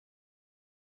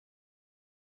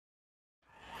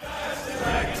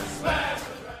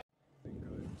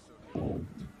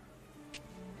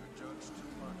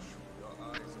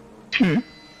Hmm.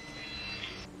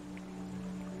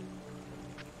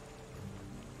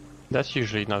 That's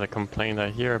usually not a complaint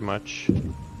I hear much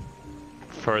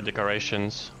for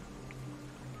decorations.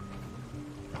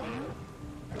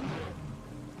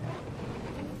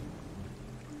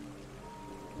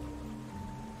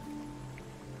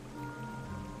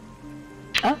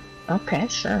 Oh, okay,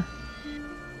 sure.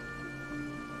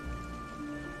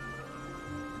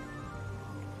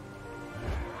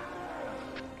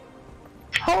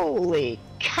 Holy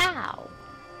cow!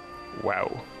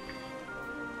 Wow.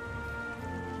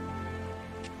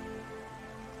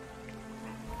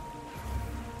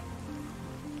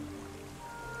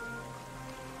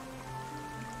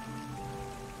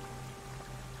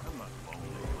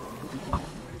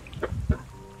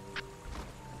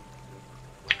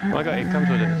 Oh my god, it comes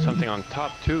with something on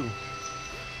top too.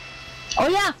 Oh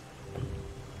yeah!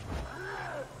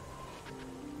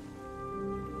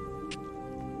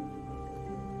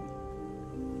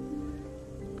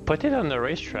 Put it on the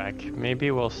racetrack,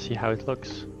 maybe we'll see how it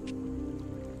looks.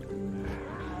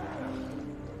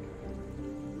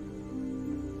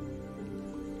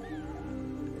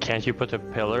 Can't you put a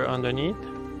pillar underneath?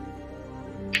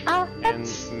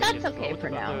 That's okay for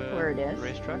now, where it is.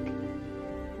 Racetrack?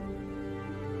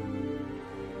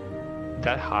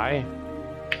 That high?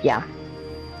 Yeah.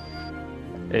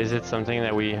 Is it something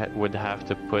that we would have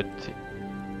to put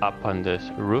up on this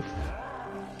roof?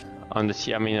 On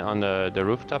the on the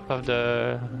rooftop of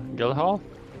the guild hall?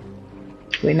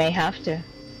 We may have to.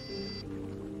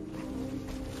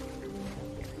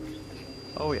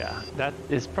 Oh yeah, that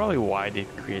is probably why they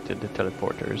created the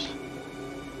teleporters.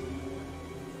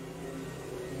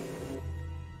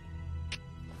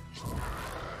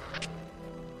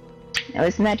 Now,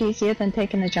 isn't that easier than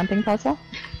taking the jumping puzzle?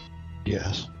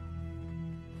 Yes.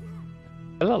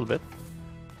 A little bit.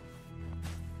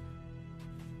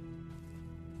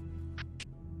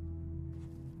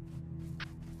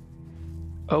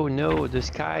 Oh no, the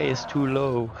sky is too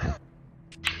low.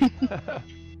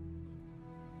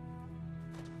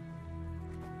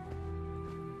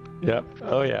 Yep,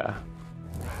 oh yeah.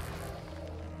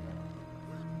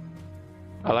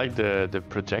 I like the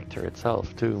projector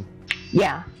itself too.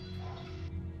 Yeah.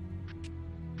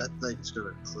 That thing's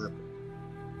gonna clip.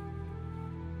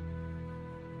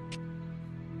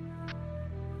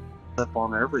 Clip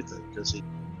on everything, because he...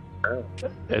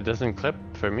 It doesn't clip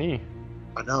for me.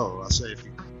 I know, I say if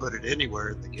you put it anywhere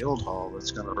in the guild hall, it's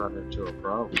gonna run into a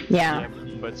problem. Yeah.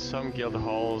 But some guild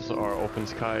halls are open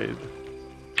skied.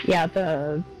 Yeah,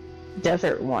 the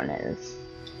desert one is.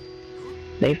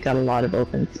 They've got a lot of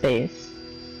open space.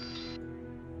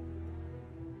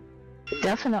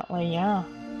 Definitely, yeah.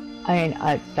 I mean,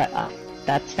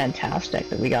 that's fantastic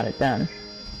that we got it done.